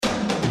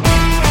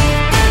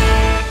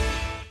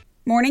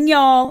Morning,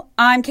 y'all.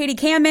 I'm Katie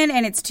Kamen,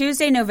 and it's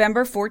Tuesday,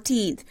 November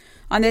 14th.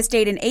 On this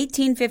date in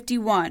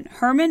 1851,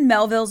 Herman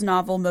Melville's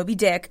novel Moby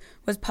Dick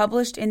was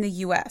published in the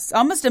U.S.,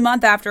 almost a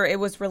month after it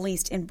was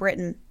released in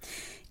Britain.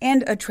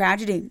 And a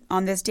tragedy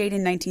on this date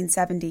in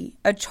 1970.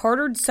 A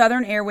chartered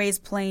Southern Airways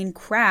plane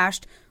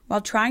crashed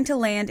while trying to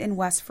land in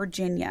West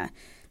Virginia.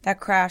 That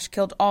crash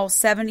killed all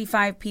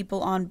 75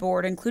 people on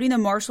board, including the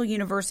Marshall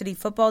University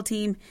football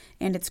team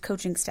and its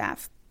coaching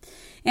staff.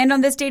 And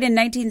on this date in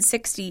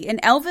 1960, an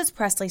Elvis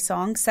Presley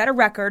song set a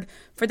record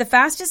for the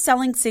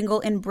fastest-selling single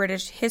in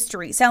British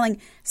history,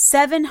 selling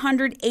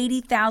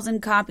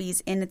 780,000 copies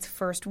in its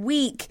first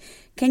week.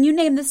 Can you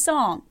name the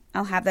song?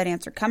 I'll have that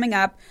answer coming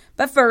up.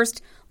 But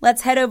first,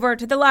 let's head over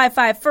to the Live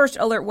 5 First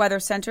Alert Weather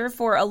Center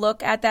for a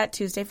look at that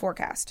Tuesday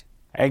forecast.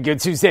 And good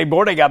Tuesday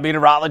morning. I'm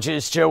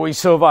meteorologist Joey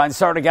Sovine,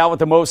 starting out with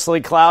a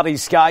mostly cloudy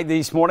sky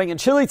this morning and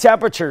chilly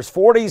temperatures,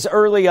 40s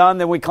early on,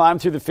 then we climb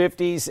through the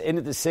 50s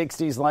into the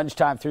 60s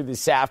lunchtime through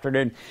this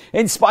afternoon.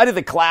 In spite of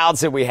the clouds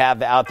that we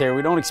have out there,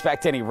 we don't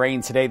expect any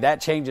rain today. That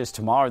changes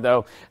tomorrow, though.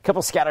 A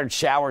couple scattered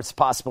showers,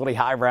 possibility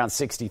high around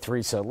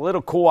 63, so a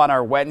little cool on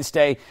our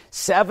Wednesday.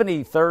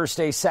 70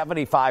 Thursday,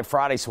 75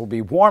 Friday, so we'll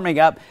be warming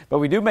up, but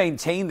we do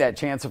maintain that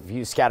chance of a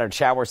few scattered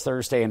showers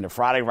Thursday into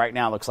Friday. Right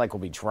now, it looks like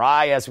we'll be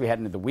dry as we head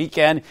into the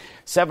weekend.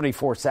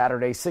 74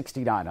 Saturday,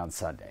 69 on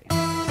Sunday.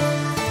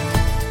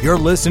 You're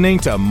listening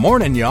to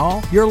Morning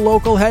Y'all, your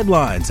local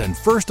headlines and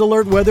first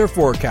alert weather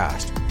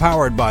forecast,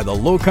 powered by the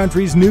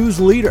Lowcountry's news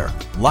leader,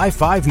 Live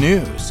 5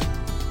 News.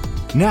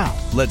 Now,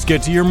 let's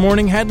get to your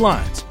morning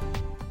headlines.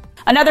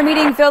 Another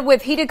meeting filled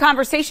with heated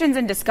conversations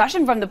and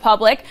discussion from the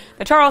public.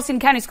 The Charleston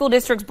County School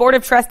District's Board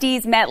of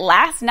Trustees met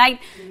last night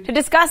to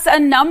discuss a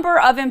number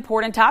of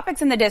important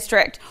topics in the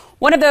district.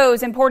 One of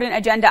those important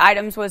agenda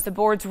items was the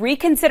board's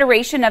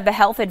reconsideration of the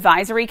Health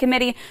Advisory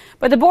Committee,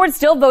 but the board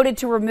still voted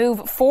to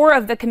remove 4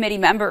 of the committee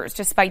members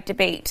despite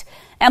debate.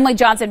 Emily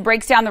Johnson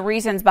breaks down the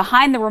reasons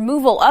behind the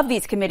removal of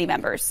these committee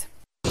members.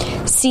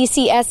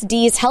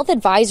 CCSD's Health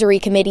Advisory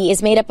Committee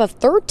is made up of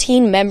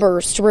 13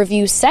 members to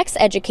review sex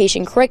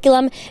education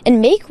curriculum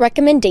and make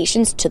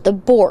recommendations to the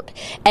board.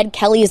 Ed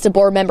Kelly is the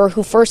board member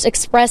who first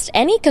expressed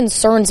any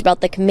concerns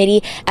about the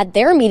committee at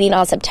their meeting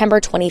on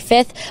September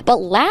 25th, but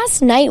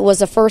last night was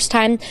the first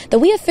time that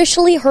we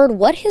officially heard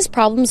what his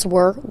problems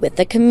were with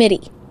the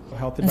committee.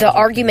 The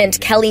argument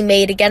Kelly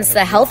made against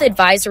the Health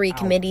Advisory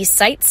Committee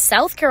cites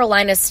South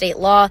Carolina state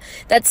law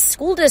that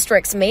school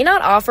districts may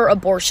not offer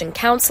abortion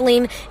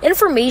counseling,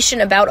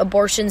 information about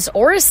abortions,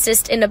 or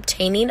assist in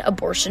obtaining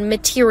abortion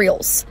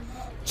materials.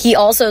 He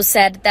also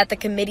said that the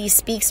committee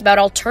speaks about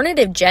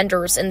alternative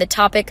genders and the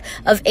topic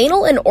of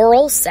anal and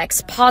oral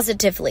sex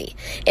positively.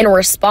 In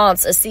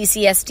response, a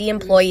CCSD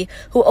employee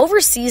who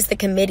oversees the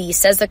committee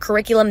says the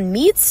curriculum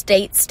meets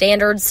state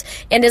standards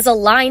and is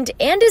aligned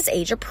and is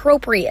age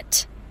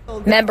appropriate.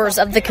 Members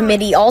of the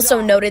committee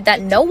also noted that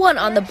no one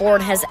on the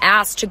board has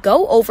asked to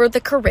go over the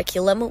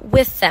curriculum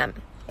with them.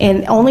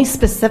 And only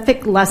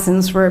specific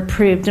lessons were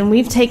approved, and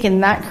we've taken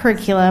that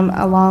curriculum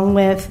along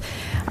with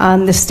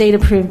the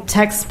state-approved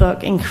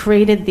textbook and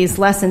created these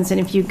lessons. And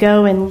if you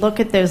go and look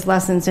at those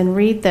lessons and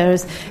read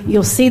those,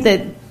 you'll see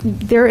that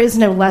there is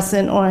no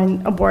lesson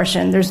on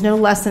abortion. There's no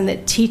lesson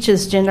that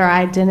teaches gender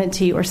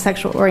identity or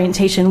sexual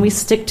orientation. We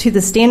stick to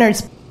the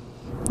standards.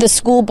 The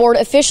school board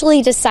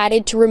officially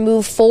decided to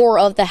remove 4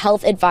 of the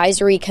Health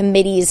Advisory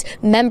Committee's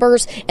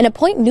members and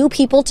appoint new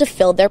people to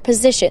fill their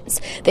positions.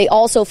 They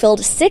also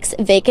filled 6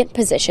 vacant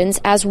positions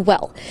as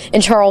well.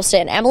 In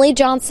Charleston, Emily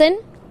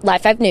Johnson,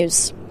 Live 5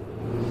 News.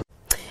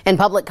 And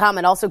public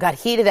comment also got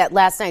heated at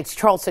last night's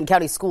Charleston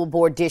County School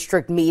Board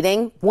District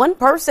meeting. One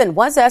person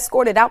was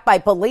escorted out by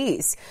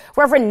police.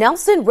 Reverend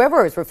Nelson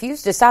Rivers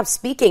refused to stop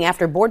speaking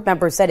after board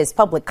members said his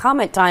public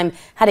comment time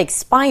had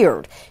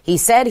expired. He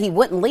said he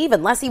wouldn't leave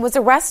unless he was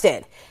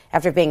arrested.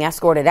 After being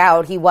escorted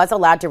out, he was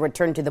allowed to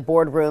return to the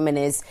boardroom and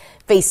is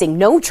facing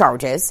no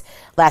charges.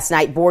 Last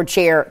night, board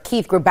chair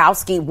Keith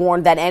Grabowski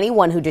warned that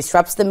anyone who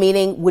disrupts the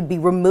meeting would be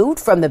removed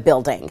from the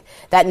building.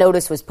 That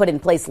notice was put in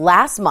place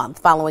last month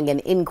following an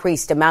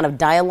increased amount of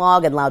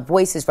dialogue and loud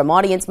voices from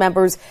audience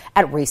members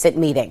at recent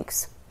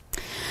meetings.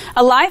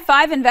 A Live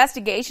 5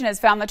 investigation has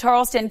found the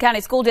Charleston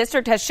County School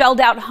District has shelled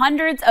out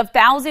hundreds of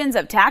thousands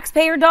of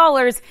taxpayer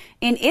dollars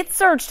in its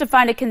search to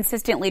find a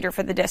consistent leader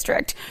for the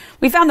district.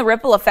 We found the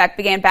ripple effect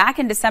began back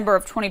in December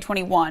of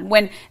 2021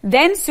 when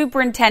then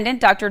Superintendent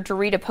Dr.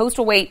 Dorita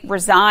Postlewaite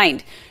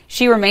resigned.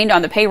 She remained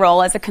on the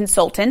payroll as a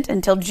consultant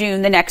until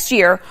June the next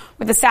year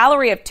with a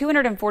salary of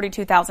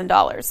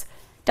 $242,000.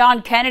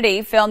 Don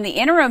Kennedy filled the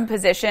interim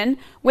position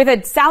with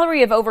a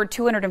salary of over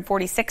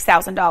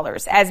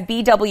 $246,000 as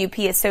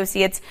BWP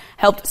Associates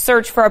helped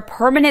search for a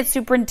permanent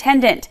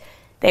superintendent.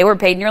 They were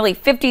paid nearly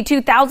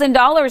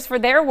 $52,000 for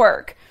their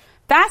work.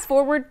 Fast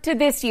forward to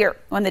this year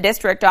when the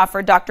district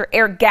offered Dr.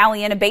 Eric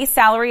Gallion a base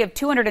salary of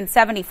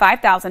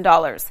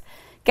 $275,000.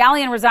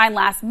 Gallion resigned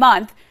last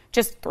month,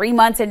 just 3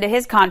 months into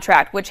his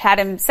contract, which had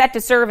him set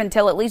to serve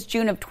until at least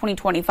June of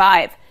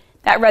 2025.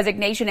 That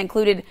resignation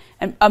included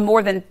a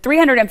more than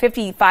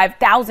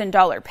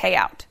 $355,000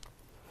 payout.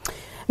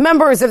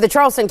 Members of the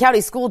Charleston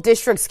County School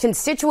District's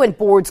constituent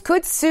boards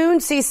could soon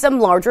see some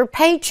larger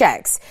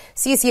paychecks.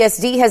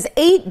 CCSD has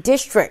 8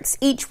 districts,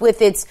 each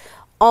with its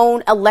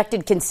own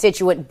elected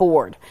constituent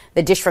board.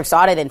 The district's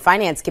Audit and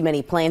Finance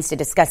Committee plans to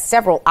discuss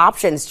several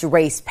options to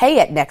raise pay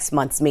at next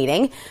month's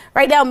meeting.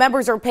 Right now,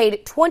 members are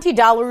paid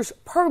 $20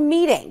 per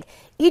meeting,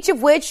 each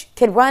of which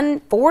can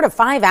run 4 to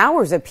 5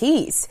 hours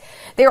apiece.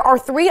 There are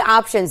 3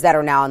 options that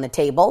are now on the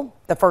table.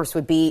 The first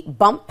would be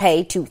bump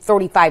pay to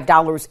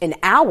 $35 an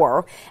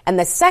hour, and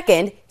the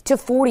second to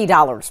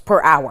 $40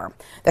 per hour.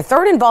 The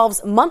third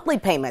involves monthly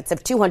payments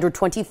of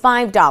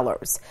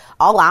 $225.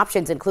 All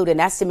options include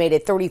an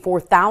estimated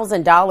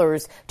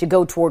 $34,000 to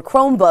go toward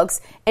Chromebooks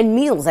and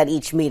meals at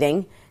each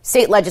meeting.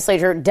 State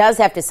legislature does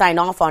have to sign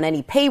off on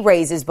any pay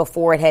raises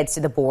before it heads to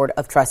the Board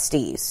of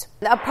Trustees.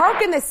 A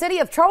park in the city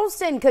of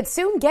Charleston could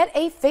soon get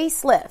a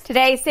facelift.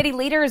 Today, city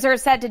leaders are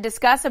set to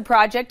discuss a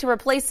project to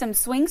replace some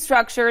swing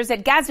structures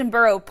at Gadsden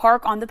Borough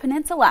Park on the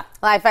peninsula.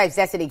 Live 5's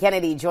Destiny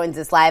Kennedy joins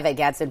us live at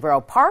Gadsden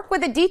Borough Park with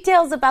the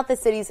details about the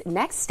city's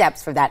next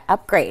steps for that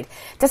upgrade.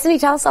 Destiny,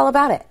 tell us all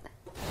about it.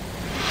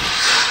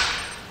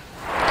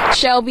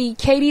 Shelby,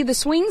 Katie, the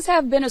swings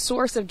have been a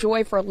source of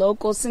joy for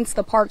locals since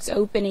the park's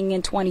opening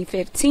in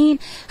 2015.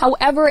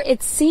 However,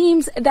 it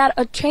seems that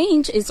a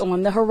change is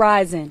on the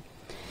horizon.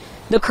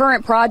 The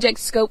current project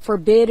scope for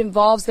bid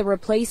involves the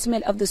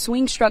replacement of the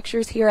swing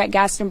structures here at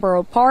Gadsden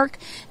Borough Park.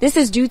 This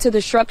is due to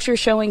the structure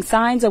showing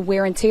signs of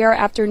wear and tear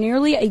after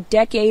nearly a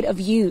decade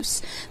of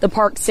use. The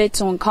park sits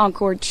on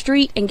Concord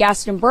Street and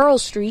Gadsden Borough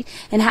Street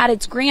and had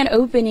its grand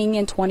opening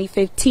in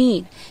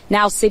 2015.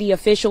 Now city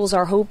officials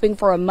are hoping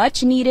for a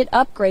much-needed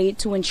upgrade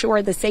to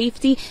ensure the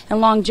safety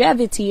and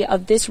longevity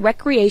of this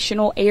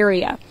recreational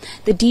area.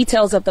 The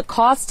details of the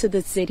cost to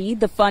the city,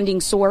 the funding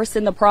source,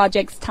 and the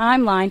project's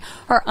timeline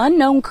are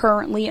unknown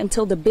currently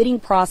until the bidding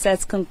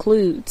process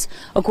concludes.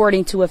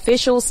 According to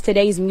officials,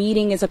 today's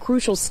meeting is a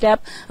crucial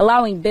step,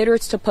 allowing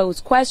bidders to pose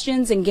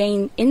questions and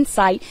gain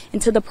insight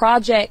into the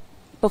project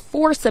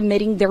before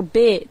submitting their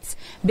bids.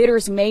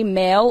 Bidders may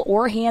mail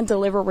or hand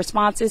deliver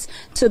responses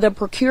to the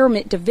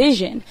procurement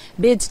division.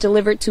 Bids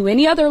delivered to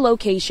any other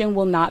location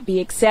will not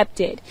be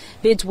accepted.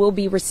 Bids will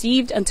be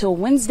received until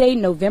Wednesday,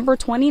 November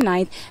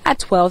 29th at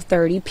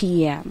 12:30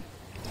 p.m.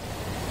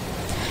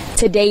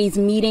 Today's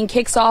meeting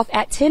kicks off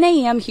at 10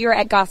 a.m. here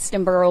at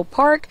Gadsden Borough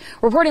Park.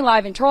 Reporting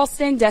live in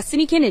Charleston,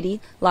 Destiny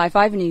Kennedy, Live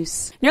 5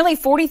 News. Nearly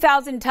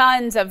 40,000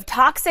 tons of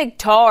toxic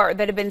tar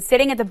that had been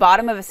sitting at the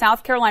bottom of a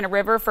South Carolina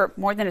river for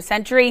more than a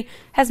century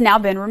has now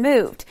been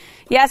removed.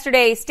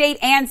 Yesterday, state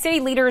and city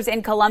leaders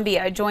in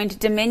Columbia joined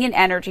Dominion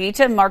Energy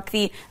to mark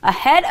the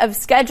ahead of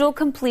schedule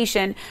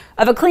completion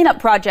of a cleanup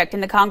project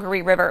in the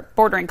Congaree River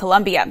bordering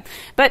Columbia.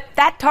 But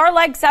that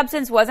tar-like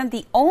substance wasn't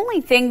the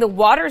only thing the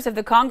waters of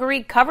the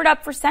Congaree covered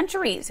up for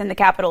centuries in the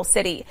capital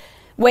city.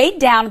 Way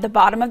down at the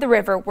bottom of the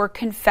river were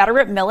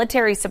Confederate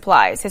military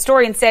supplies.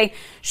 Historians say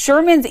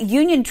Sherman's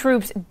Union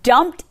troops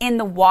dumped in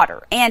the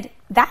water. And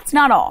that's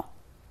not all.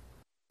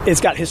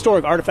 It's got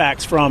historic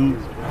artifacts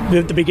from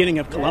the beginning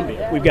of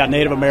Columbia. We've got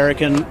Native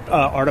American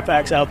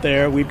artifacts out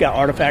there. We've got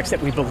artifacts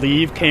that we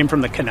believe came from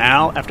the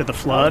canal after the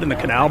flood and the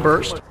canal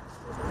burst.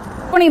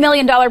 $20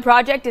 million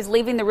project is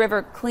leaving the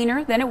river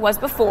cleaner than it was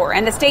before,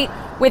 and the state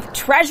with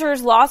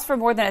treasures lost for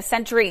more than a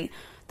century.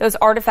 Those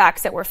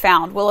artifacts that were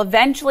found will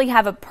eventually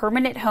have a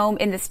permanent home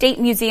in the State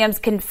Museum's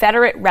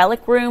Confederate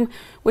Relic Room,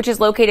 which is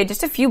located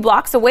just a few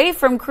blocks away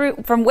from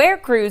where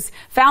crews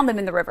found them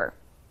in the river.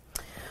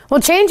 Well,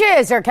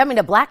 changes are coming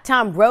to Black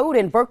Tom Road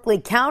in Berkeley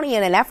County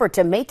in an effort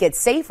to make it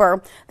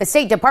safer. The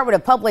State Department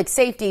of Public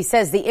Safety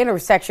says the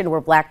intersection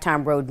where Black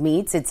Tom Road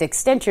meets its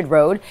extension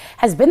road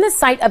has been the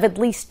site of at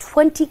least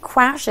 20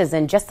 crashes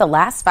in just the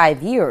last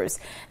 5 years.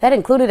 That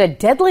included a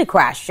deadly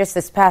crash just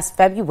this past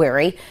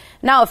February.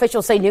 Now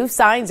officials say new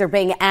signs are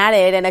being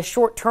added and a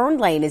short turn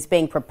lane is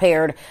being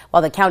prepared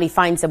while the county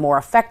finds a more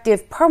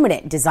effective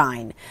permanent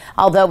design.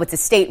 Although it's a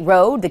state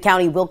road, the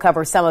county will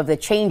cover some of the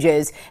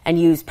changes and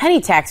use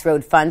penny tax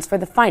road funds for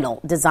the final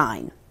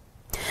design.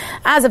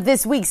 As of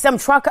this week, some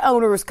truck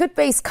owners could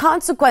face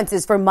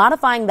consequences for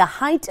modifying the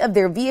height of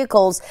their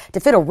vehicles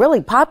to fit a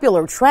really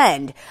popular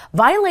trend.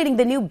 Violating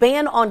the new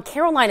ban on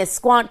Carolina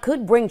squat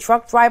could bring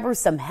truck drivers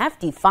some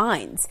hefty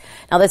fines.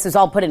 Now, this was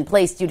all put in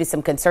place due to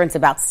some concerns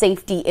about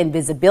safety and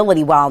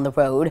visibility while on the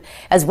road,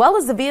 as well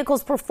as the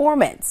vehicle's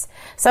performance.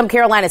 Some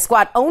Carolina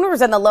squat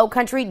owners in the Low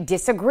Country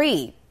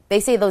disagree. They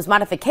say those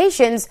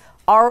modifications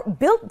are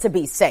built to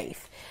be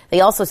safe. They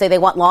also say they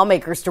want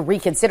lawmakers to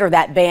reconsider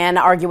that ban,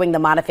 arguing the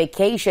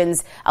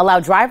modifications allow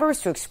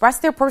drivers to express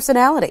their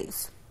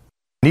personalities.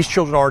 These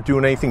children aren't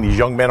doing anything. These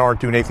young men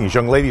aren't doing anything. These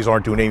young ladies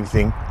aren't doing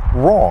anything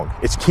wrong.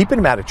 It's keeping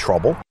them out of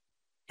trouble.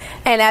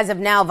 And as of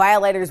now,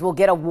 violators will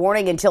get a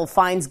warning until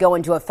fines go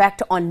into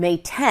effect on May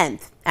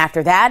 10th.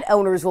 After that,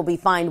 owners will be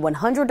fined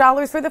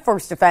 $100 for the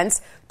first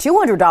offense,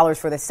 $200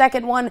 for the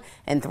second one,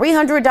 and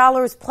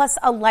 $300 plus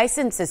a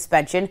license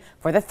suspension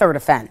for the third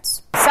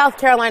offense. South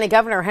Carolina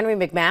Governor Henry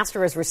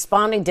McMaster is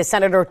responding to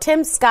Senator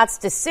Tim Scott's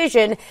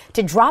decision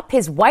to drop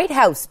his White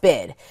House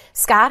bid.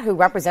 Scott, who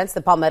represents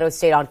the Palmetto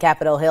State on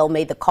Capitol Hill,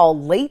 made the call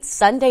late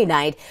Sunday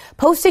night,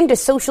 posting to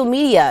social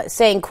media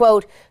saying,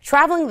 quote,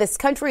 "Traveling this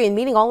country and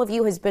meeting all of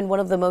you has been one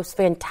of the most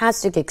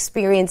fantastic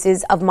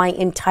experiences of my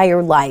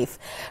entire life.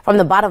 From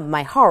the bottom of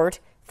my heart,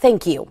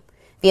 thank you."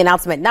 The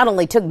announcement not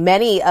only took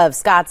many of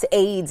Scott's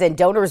aides and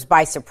donors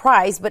by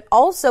surprise, but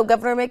also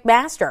Governor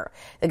McMaster.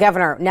 The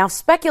governor now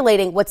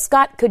speculating what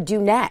Scott could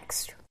do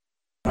next.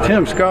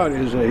 Tim Scott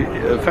is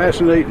a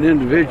fascinating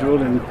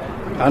individual, and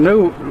I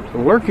know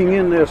working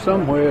in there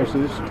somewhere is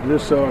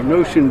this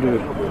notion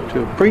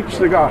to preach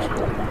the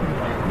gospel.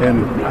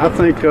 And I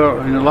think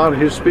in a lot of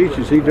his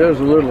speeches, he does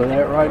a little of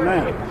that right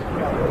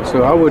now.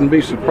 So I wouldn't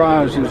be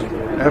surprised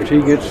after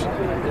he gets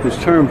his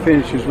term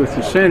finishes with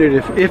the Senate,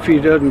 if he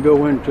doesn't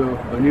go into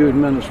a new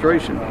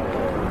administration,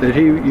 that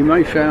you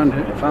may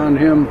find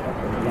him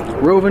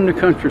roving the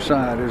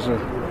countryside as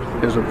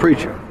a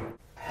preacher.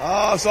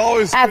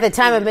 At the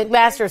time of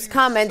McMaster's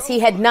comments, he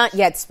had not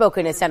yet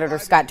spoken to Senator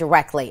Scott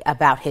directly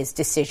about his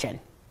decision.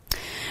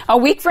 A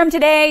week from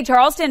today,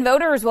 Charleston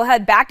voters will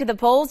head back to the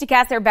polls to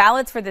cast their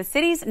ballots for the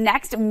city's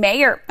next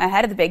mayor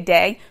ahead of the big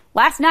day.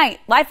 Last night,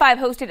 Live 5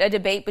 hosted a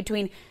debate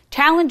between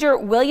challenger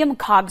William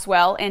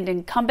Cogswell and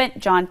incumbent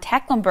John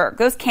Tecklenburg.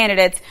 Those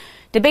candidates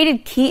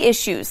debated key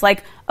issues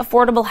like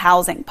affordable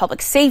housing,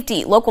 public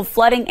safety, local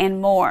flooding,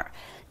 and more.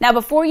 Now,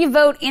 before you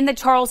vote in the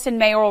Charleston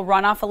mayoral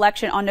runoff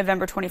election on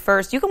November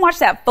 21st, you can watch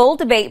that full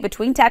debate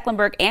between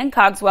Tecklenburg and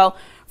Cogswell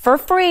for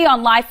free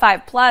on Live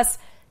 5 Plus.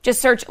 Just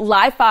search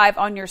Live 5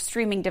 on your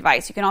streaming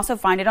device. You can also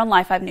find it on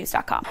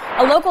live5news.com.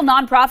 A local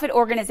nonprofit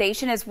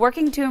organization is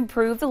working to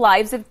improve the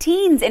lives of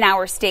teens in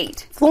our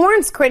state.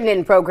 Florence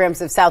Crittenden Programs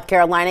of South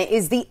Carolina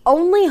is the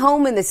only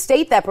home in the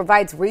state that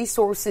provides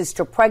resources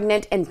to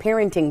pregnant and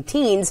parenting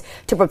teens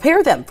to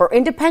prepare them for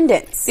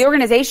independence. The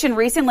organization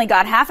recently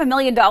got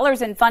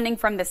 $500,000 in funding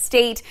from the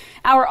state.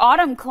 Our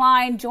Autumn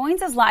Klein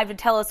joins us live to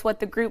tell us what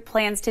the group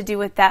plans to do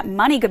with that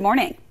money. Good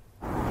morning.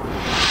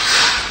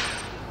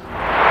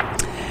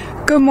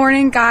 Good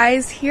morning,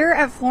 guys. Here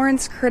at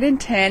Florence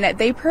Crittenden,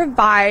 they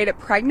provide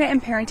pregnant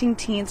and parenting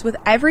teens with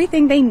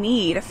everything they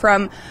need,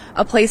 from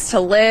a place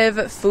to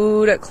live,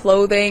 food,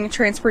 clothing,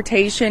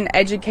 transportation,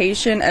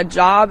 education, a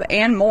job,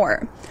 and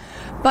more.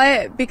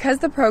 But because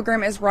the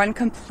program is run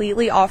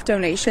completely off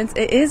donations,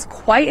 it is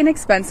quite an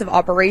expensive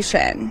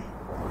operation.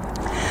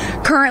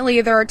 Currently,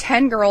 there are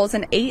 10 girls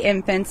and 8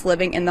 infants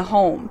living in the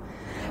home.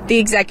 The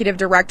executive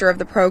director of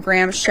the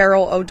program,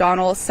 Cheryl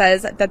O'Donnell,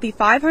 says that the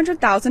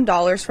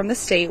 $500,000 from the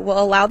state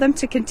will allow them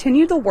to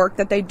continue the work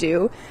that they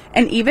do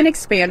and even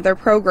expand their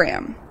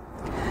program.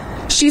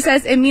 She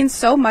says it means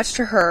so much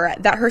to her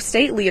that her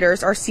state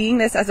leaders are seeing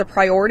this as a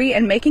priority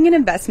and making an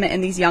investment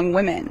in these young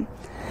women.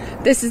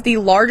 This is the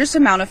largest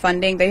amount of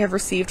funding they have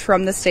received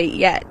from the state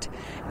yet.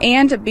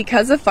 And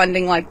because of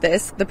funding like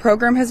this, the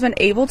program has been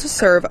able to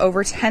serve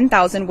over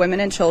 10,000 women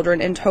and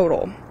children in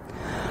total.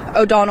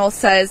 O'Donnell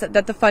says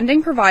that the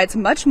funding provides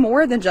much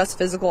more than just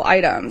physical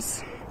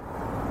items.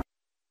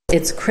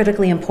 It's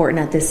critically important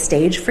at this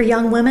stage for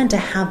young women to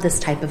have this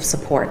type of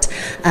support.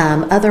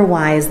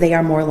 Otherwise, they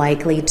are more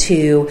likely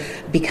to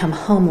become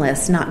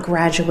homeless, not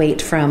graduate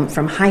from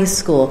high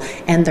school,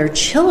 and their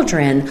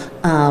children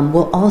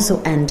will also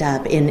end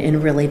up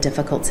in really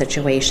difficult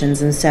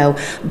situations. And so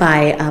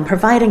by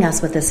providing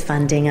us with this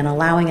funding and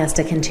allowing us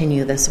to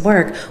continue this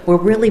work, we're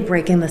really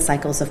breaking the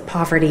cycles of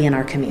poverty in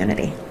our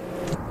community.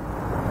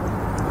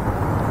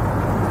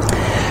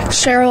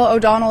 Cheryl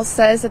O'Donnell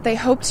says that they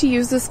hope to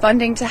use this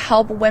funding to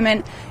help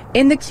women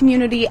in the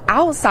community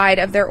outside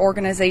of their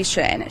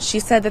organization.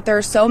 She said that there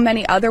are so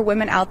many other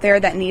women out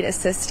there that need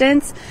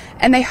assistance,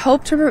 and they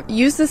hope to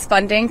use this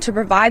funding to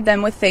provide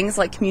them with things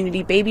like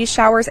community baby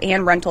showers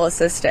and rental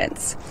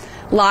assistance.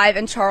 Live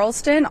in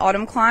Charleston,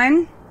 Autumn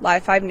Klein,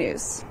 Live 5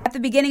 News. At the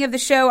beginning of the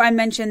show, I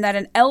mentioned that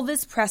an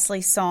Elvis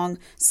Presley song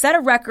set a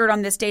record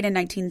on this date in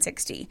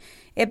 1960.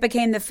 It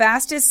became the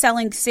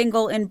fastest-selling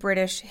single in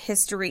British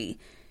history.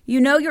 You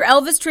know your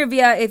Elvis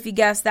trivia if you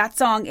guess that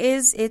song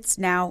is It's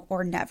Now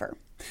or Never.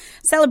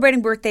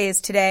 Celebrating birthdays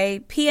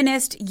today,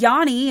 pianist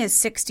Yanni is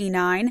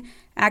 69,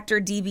 actor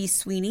D.B.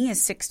 Sweeney is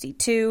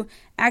 62,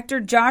 actor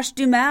Josh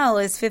Duhamel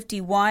is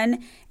 51,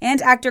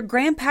 and actor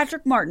Graham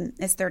Patrick Martin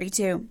is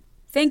 32.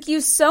 Thank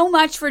you so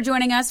much for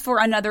joining us for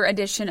another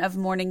edition of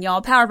Morning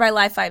Y'all, powered by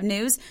Live 5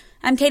 News.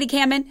 I'm Katie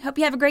Kamen. Hope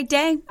you have a great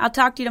day. I'll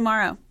talk to you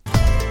tomorrow.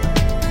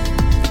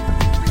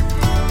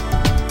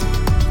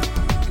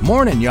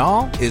 Morning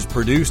Y'all is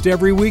produced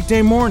every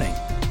weekday morning.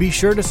 Be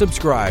sure to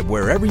subscribe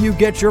wherever you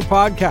get your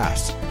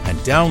podcasts and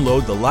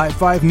download the Live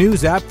 5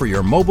 News app for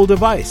your mobile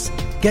device.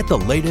 Get the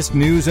latest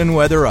news and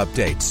weather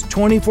updates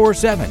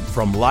 24/7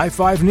 from Live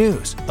 5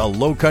 News, the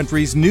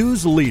Lowcountry's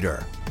news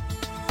leader.